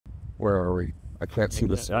Where are we? I can't see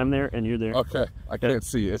this. I'm there and you're there. Okay, I can't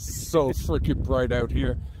see. It's so freaking bright out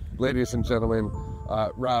here. Ladies and gentlemen,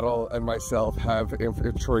 Rattle and myself have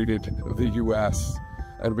infiltrated the US,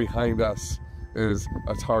 and behind us is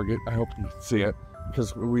a Target. I hope you can see it,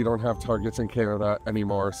 because we don't have Targets in Canada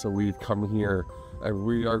anymore, so we've come here and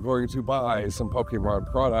we are going to buy some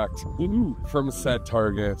Pokemon product from said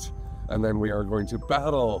Target, and then we are going to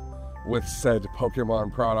battle with said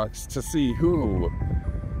Pokemon products to see who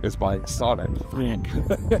is buying Sonic.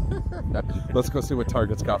 Let's go see what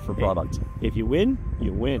Target's got for product. If you win,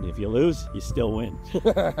 you win. If you lose, you still win.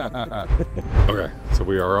 Okay, so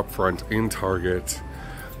we are up front in Target.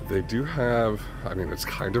 They do have, I mean, it's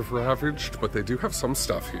kind of ravaged, but they do have some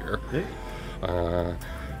stuff here.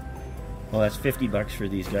 Well, that's $50 for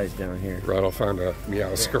these guys down here. Rattle found a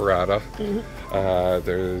Meowscarada.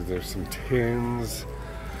 There's some tins,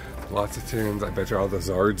 lots of tins. I bet you all the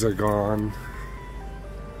Zards are gone.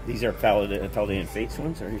 These are Paldean Fates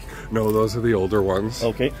ones? Or no, those are the older ones.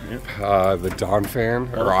 Okay. The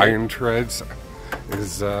Donphan, or Iron Treads,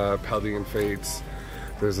 is Paldean Fates.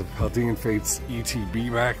 There's a Paldean Fates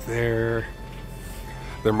ETB back there.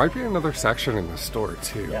 There might be another section in the store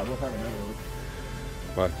too. Yeah, we'll have another look.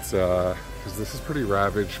 But, because this is pretty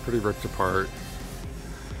ravaged, pretty ripped apart.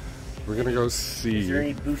 We're gonna go see... Is there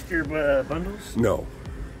any booster bundles? No.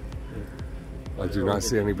 I do not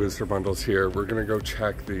see any booster bundles here. We're gonna go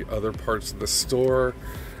check the other parts of the store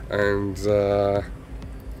and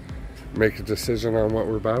make a decision on what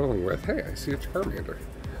we're battling with. Hey, I see a Charmander.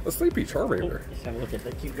 A sleepy Charmander. Let's have a look at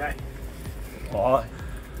that cute guy. Oh,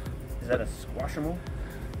 is that a Squashable?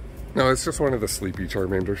 No, it's just one of the sleepy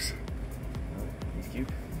Charmanders. Oh, he's cute.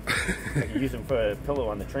 I can use him for a pillow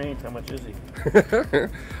on the train. How much is he?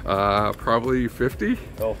 Probably 50.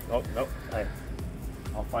 Oh, no.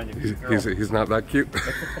 I'll find a cute girl. He's not that cute.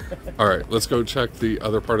 All right, let's go check the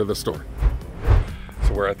other part of the store.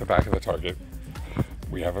 So we're at the back of the Target.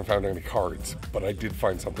 We haven't found any cards, but I did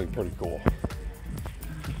find something pretty cool.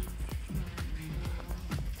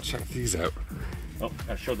 Check these out. Oh,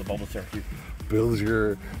 gotta show the Bulbasaur too. Build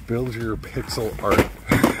your pixel art.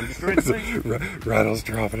 Rattle's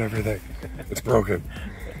dropping everything. It's broken.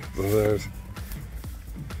 So there's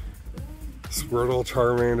Squirtle,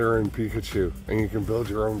 Charmander, and Pikachu, and you can build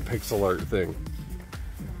your own pixel art thing.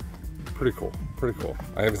 Pretty cool. Pretty cool.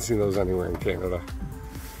 I haven't seen those anywhere in Canada,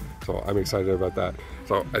 so I'm excited about that.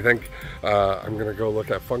 So I think I'm gonna go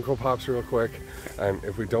look at Funko Pops real quick, and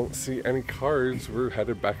if we don't see any cards, we're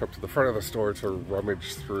headed back up to the front of the store to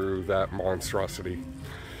rummage through that monstrosity.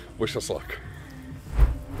 Wish us luck.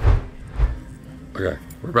 Okay,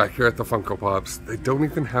 we're back here at the Funko Pops. They don't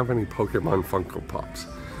even have any Pokemon Funko Pops,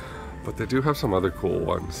 but they do have some other cool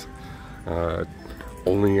ones.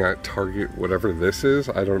 Only at Target, whatever this is,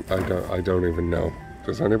 I don't even know.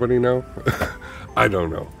 Does anybody know? I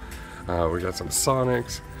don't know. We got some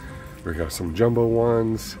Sonics, we got some Jumbo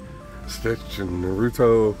ones, Stitch and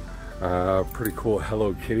Naruto, pretty cool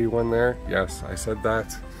Hello Kitty one there. Yes, I said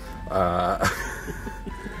that.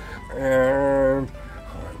 And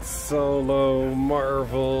Han Solo,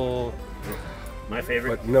 Marvel. My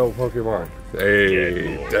favorite. But no Pokemon.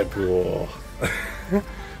 Hey, Deadpool.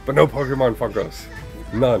 But no Pokemon Funkos.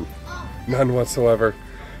 None. None whatsoever.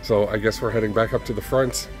 So I guess we're heading back up to the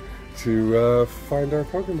front to find our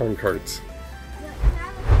Pokemon cards.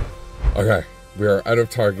 Okay, we are out of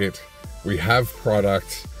Target. We have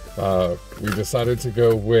product. We decided to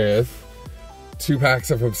go with 2 packs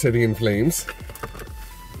of Obsidian Flames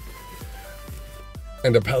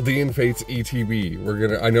and a Paldean Fates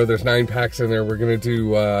ETB. I know there's 9 packs in there. We're gonna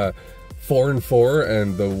do 4 and 4,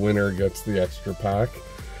 and the winner gets the extra pack.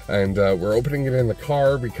 And we're opening it in the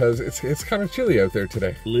car because it's kind of chilly out there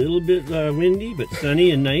today. A little bit windy, but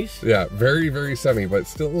sunny and nice. Yeah, very, very sunny, but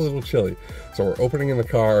still a little chilly. So we're opening in the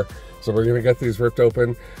car. So we're gonna get these ripped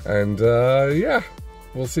open, and yeah,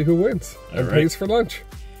 we'll see who wins and pays for lunch.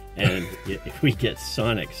 And if we get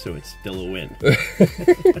Sonic, so it's still a win.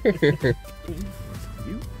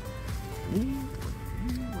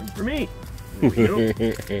 One for me. There we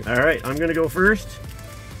go. All right, I'm gonna go first.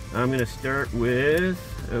 I'm gonna start with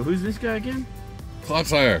who's this guy again?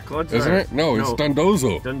 Clodsire, isn't it? No, it's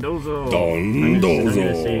Dundozo. Dundozo. I'm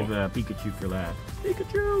gonna save Pikachu for last.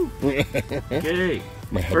 Pikachu. Okay.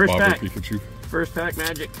 My head First bobber pack. Pikachu. First pack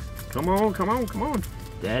magic. Come on, come on, come on.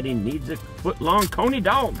 Daddy needs a foot-long coney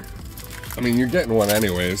dog. I mean, you're getting one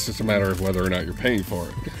anyway. It's just a matter of whether or not you're paying for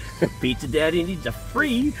it. Pizza Daddy needs a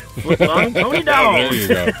free foot-long coney dog. There you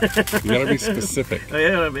go. You gotta be specific.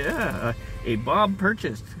 Yeah. A Bob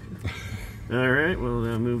purchased. All right,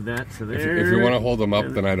 we'll move that to there. If you want to hold them up,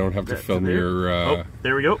 then I don't have to film your... oh,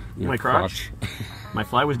 there we go. My crotch. My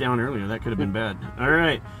fly was down earlier. That could have been bad. All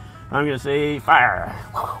right. I'm going to say fire.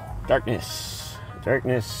 Darkness.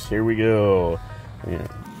 Darkness. Here we go. Yeah.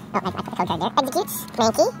 Oh, I put the code card there. Executes.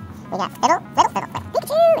 Mankey. We got fiddle.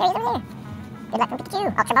 Pikachu. There he is over there. Good luck from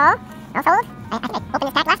Pikachu. Ultra Ball. No fold. I think I opened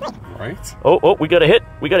this pack last night. Right. Oh, we got a hit.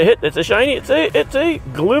 We got a hit. It's a shiny. It's a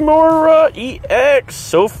Glimora EX.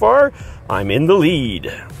 So far, I'm in the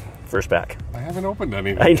lead. First pack. I haven't opened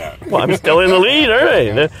anything yet. Well, I'm still in the lead. All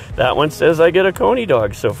right. That one says I get a Coney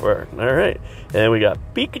dog so far. All right. And we got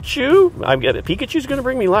Pikachu. Pikachu's going to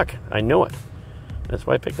bring me luck. I know it. That's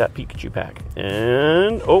why I picked that Pikachu pack.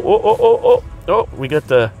 And oh, we got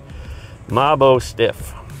the Mabo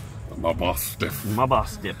Stiff. Mabo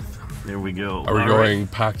Stiff. There we go. Are we going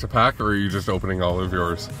pack to pack, or are you just opening all of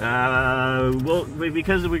yours? Well,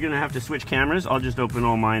 because we're gonna have to switch cameras, I'll just open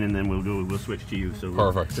all mine, and then we'll switch to you. So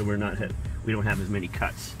perfect. So we don't have as many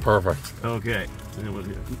cuts. Perfect. Okay. Oh no,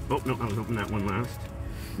 I was opening that one last.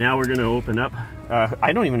 Now we're gonna open up.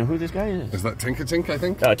 I don't even know who this guy is. Is that Tinkatink? I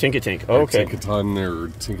think. Tinkatink. Okay. Or Tinkaton or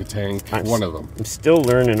Tinkatank. One of them. I'm still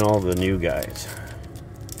learning all the new guys.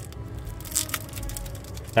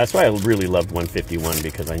 That's why I really loved 151,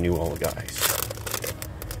 because I knew all the guys.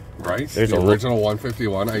 Right? There's the original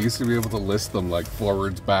 151. I used to be able to list them like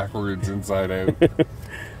forwards, backwards, inside out.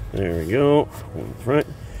 There we go. In front.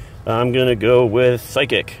 I'm going to go with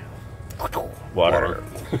Psychic. Water.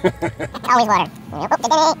 Always water. Oh, they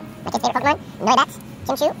did it. My kid's favorite Pokemon. Noibats.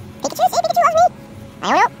 Chimchu. Pikachu. See, Pikachu loves me. I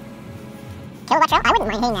don't know. Kilowatt. I wouldn't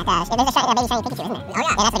mind hitting that. There's a baby shiny Pikachu, isn't there? Oh, yeah.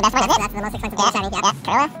 Yeah, that's the best one. That's the most expensive shiny. Yeah.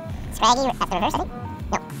 Corolla. Scraggy. That's the reverse, I think.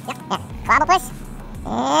 No. Yep. Yeah. Clobbopus.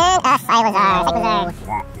 And Cyberzaar.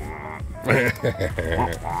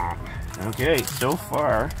 Okay, so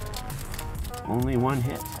far, only one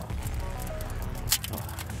hit.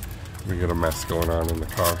 We got a mess going on in the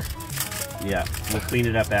car. Yeah, we'll clean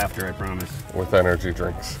it up after, I promise. With energy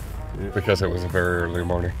drinks. Yep. Because it was a very early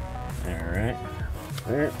morning. Alright.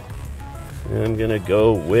 I'm gonna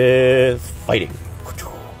go with fighting.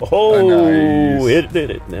 Oh, nice. Hit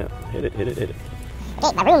it now. Hit it.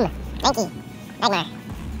 Okay, Baroom, Mankey, Magmar,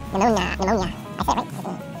 Pneumonia. I said it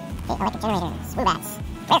right. Okay, electric generator, Swoobats,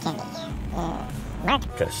 Rare Candy, Mark.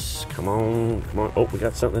 Come on. Oh, we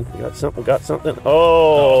got something.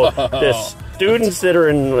 Oh, the students that are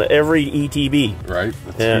in every ETB. Right,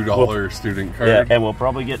 the $2 student card. Yeah, and we'll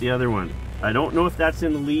probably get the other one. I don't know if that's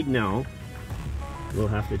in the lead now. We'll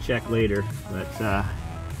have to check later. But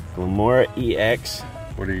Glimora EX.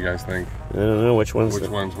 What do you guys think? I don't know which one's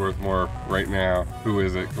worth more right now. Who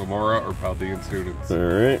is it, Glimora or Paldean students? All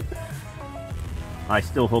right. I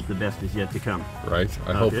still hope the best is yet to come. Right.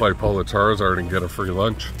 I hope I pull a Charizard and get a free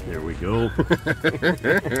lunch. There we go.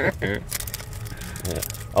 Yeah.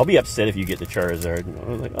 I'll be upset if you get the Charizard. I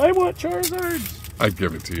was like, I want Charizards. I'd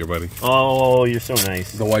give it to you, buddy. Oh, you're so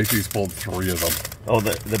nice. The wifey's pulled 3 of them. Oh,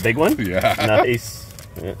 the big one? Yeah. Nice.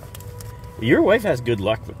 Yeah. Your wife has good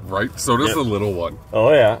luck. Right, so does the little one.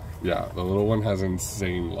 Oh, yeah. Yeah, the little one has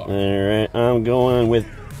insane luck. All right, I'm going with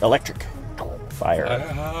electric. Fire.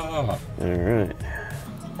 Ah. All right.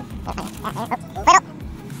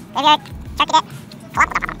 Graveyard, Shark Cadet,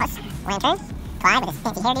 Clobbopus, Lantern, Clyde with his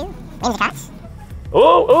fancy hairdo, Whimsicots.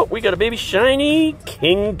 Oh, we got a baby shiny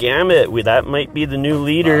King Gambit. That might be the new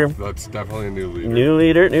leader. That's definitely a new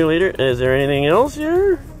leader. New leader. Is there anything else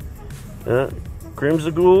here? Grimsby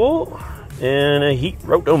and a Heat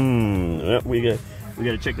Rotom. We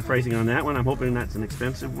got to check the pricing on that one. I'm hoping that's an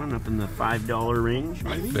expensive one, up in the $5 range.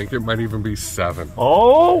 Maybe? I think it might even be $7.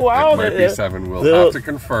 Oh wow! It might be $7. We'll have to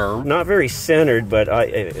confirm. Not very centered, but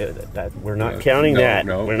we're not counting that.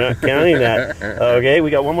 No. We're not counting that. Okay, we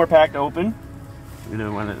got one more pack to open. We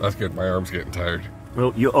don't want to. That's good. My arm's getting tired.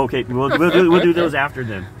 Well, okay. We'll do those after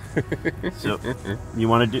then. So you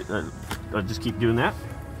want to do? I'll just keep doing that.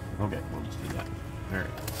 Okay, we'll just do that. All right.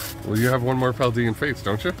 Well, you have one more Paldean Fates,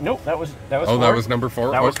 don't you? Nope, that was Oh, 4. that was number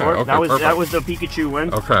 4? That was 4. Okay, that was the Pikachu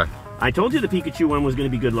one. Okay. I told you the Pikachu one was going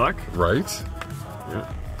to be good luck. Right?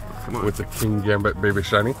 Yeah. Come on. With the King Gambit Baby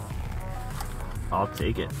Shiny? I'll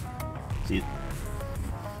take it. See,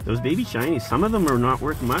 those baby shinies, some of them are not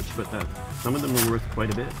worth much, but some of them are worth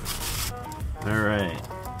quite a bit. All right.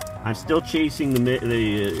 I'm still chasing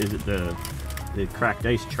the Cracked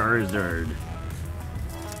Ice Charizard.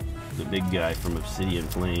 The big guy from Obsidian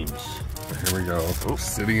Flames. Here we go.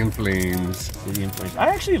 Obsidian Flames. Obsidian Flames. I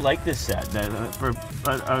actually like this set.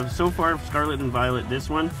 So far, Scarlet and Violet, this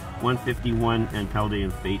one, 151, and Paldean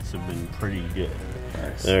Fates have been pretty good.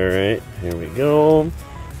 Nice. All right, here we go.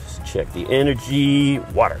 Let's check the energy.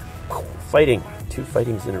 Water. Fighting. 2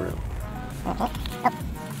 fightings in a row. Okay. Oh,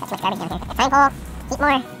 that's what's garbage down here. Time Pole,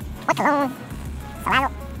 Heatmore, What's Alone,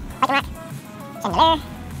 Salazzle, Fighting Rock, Chandelier,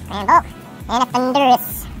 Grand Bulk, and a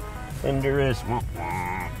Thunderous. Thunderous.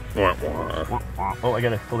 Oh, I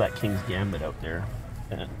gotta pull that King's Gambit out there.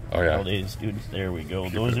 Oh yeah. All-day students. There we go.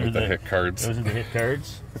 Keep Those it are with the hit cards. Those are the hit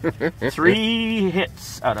cards. 3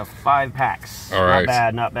 hits out of 5 packs. All right. Not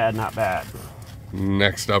bad. Not bad. Not bad.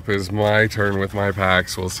 Next up is my turn with my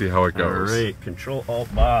packs. We'll see how it goes. All right.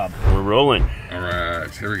 Control-Alt-Bob. We're rolling. All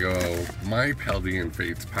right. Here we go. My Paldean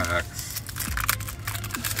Fates packs.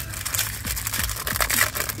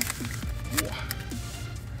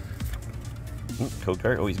 Code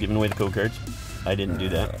card. Oh, he's giving away the code cards. I didn't do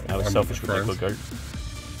that. I was selfish with my code card.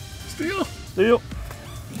 Steal. Steal.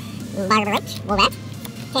 Barber Rich, Wolbat,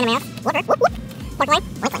 Tanamail, Whooper, Whoop Whoop, Portloin,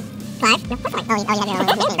 Oinkling, Clive, no, Portloin, oh, you have your own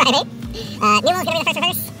nickname. Newell's gonna be the first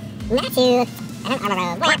reverse, Matthew, and an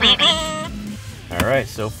Armor. All right,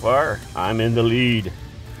 so far, I'm in the lead.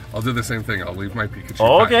 I'll do the same thing. I'll leave my Pikachu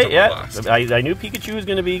Oh, pack okay, till yeah. last. I knew Pikachu was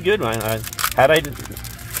going to be a good one. I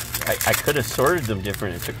could have sorted them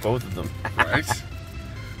different and took both of them. Right.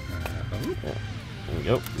 There we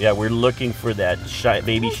go. Yeah, we're looking for that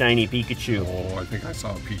baby shiny Pikachu. Oh, I think I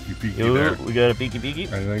saw a Piki Ooh, there. we got a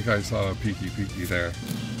Piki. I think I saw a Piki there.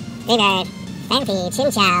 Bluebird, Fancy,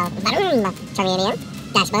 Chinchou, Badoom, Charmeleon,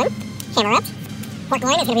 Dashbone, Camerupt,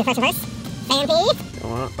 Portloin is gonna be the first reverse, Fancy.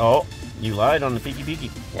 Oh, you lied on the Piki.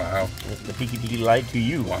 Wow. The Piki lied to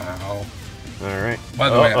you. Wow. All right. By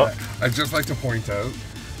the way, I'd just like to point out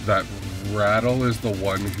that Rattle is the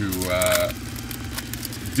one who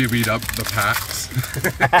divvied up the packs.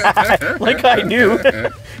 Like I knew.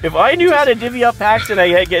 If I knew how to divvy up packs and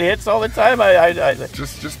I get hits all the time, I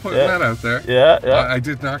just putting that out there. Yeah. I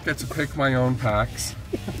did not get to pick my own packs.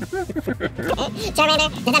 Charmander,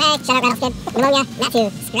 Dedenne, Shadow Rattleskid, Pneumonia, Natu,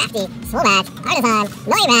 Scrafty, Swolbat, Artisan,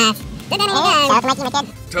 Noirat,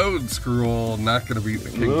 Dedenne, Toad Scroll, not going to beat the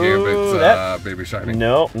King Ooh, Gambit's Baby Shiny.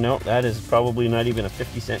 No, that is probably not even a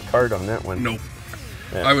 50-cent card on that one. Nope.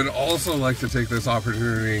 Yeah. I would also like to take this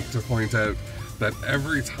opportunity to point out that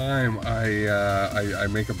every time I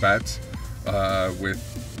make a bet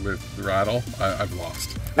with Rattle, I've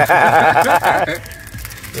lost.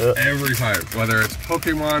 Every time, whether it's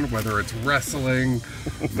Pokemon, whether it's wrestling,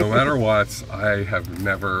 no matter what, I have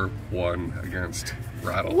never won against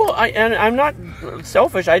Rattle. Well, I'm not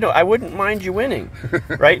selfish. I wouldn't mind you winning,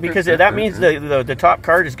 right? Because that means the top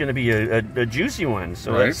card is going to be a juicy one.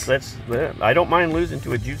 So right? that's I don't mind losing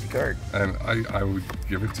to a juicy card. And I would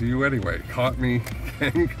give it to you anyway. Caught Me,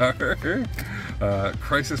 Gengar,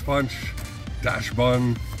 Crisis Punch, Dash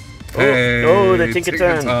Bun. Hey, oh, the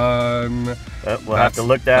Tinkaton. We'll have to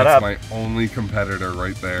look that up. That's my only competitor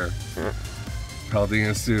right there.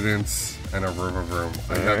 Paldean Students and a Riverroom.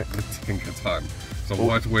 I got the Tinkaton. So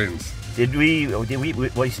what wins? Did we?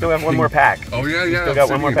 We still have one more pack. Oh yeah. Still got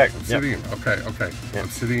one more pack. Obsidian. Yep. Okay. Yep.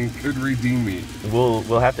 Obsidian could redeem me.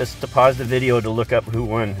 We'll have to pause the video to look up who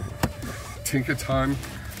won. Tinkaton,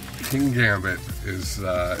 King Gambit is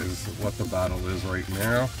what the battle is right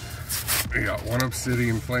now. We got one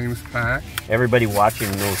Obsidian Flames pack. Everybody watching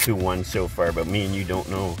knows who won so far, but me and you don't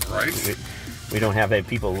know. Right. We don't have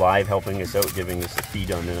people live helping us out, giving us a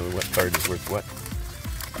feed on what card is worth what.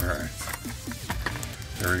 All right.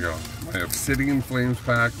 There we go. My Obsidian Flames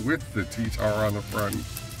pack with the T-Tar on the front.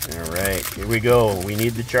 All right, here we go. We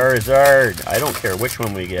need the Charizard. I don't care which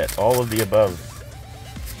one we get. All of the above.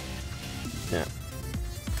 Yeah.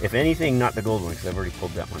 If anything, not the gold one, because I've already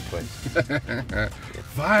pulled that one twice.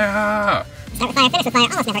 Fire! Start with fire, finish with fire,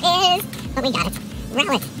 almost never is, but we got it.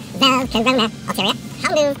 Rowlet, Vel, Kangrenna, Altaria,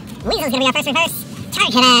 Houndoom, Weasel's gonna be our first reverse,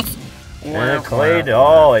 Target. Clay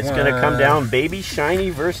Doll. It's going to come down Baby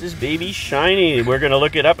Shiny versus Baby Shiny. We're going to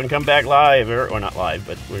look it up and come back live. Or not live,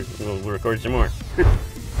 but we'll record some more.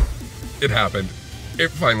 It happened.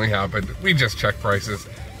 It finally happened. We just checked prices.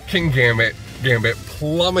 King Gambit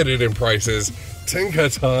plummeted in prices.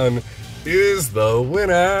 Tinkaton is the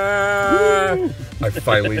winner. Woo! I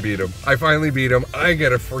finally beat him. I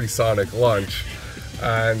get a free Sonic lunch.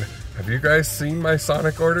 And have you guys seen my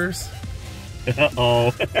Sonic orders?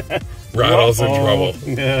 Uh-oh. Rattle's in trouble.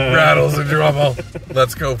 Rattle's in trouble.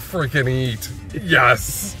 Let's go freaking eat.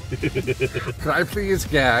 Yes. Could I please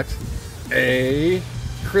get a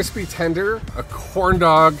crispy tender, a corn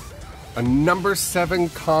dog, a number 7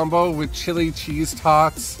 combo with chili cheese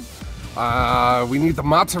tots. We need the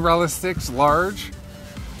mozzarella sticks large,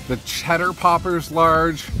 the cheddar poppers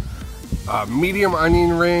large, medium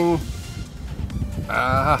onion ring.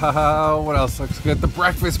 What else looks good? The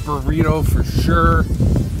breakfast burrito for sure.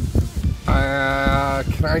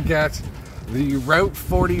 Can I get the Route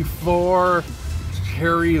 44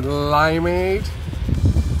 cherry limeade?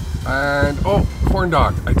 And oh, corn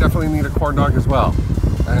dog. I definitely need a corn dog as well.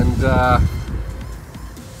 And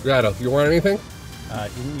Rattle, you want anything?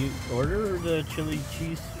 Didn't you order the chili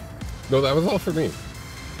cheese? No, that was all for me.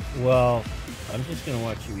 Well, I'm just gonna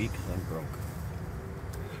watch you eat because I'm broke.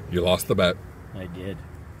 You lost the bet. I did.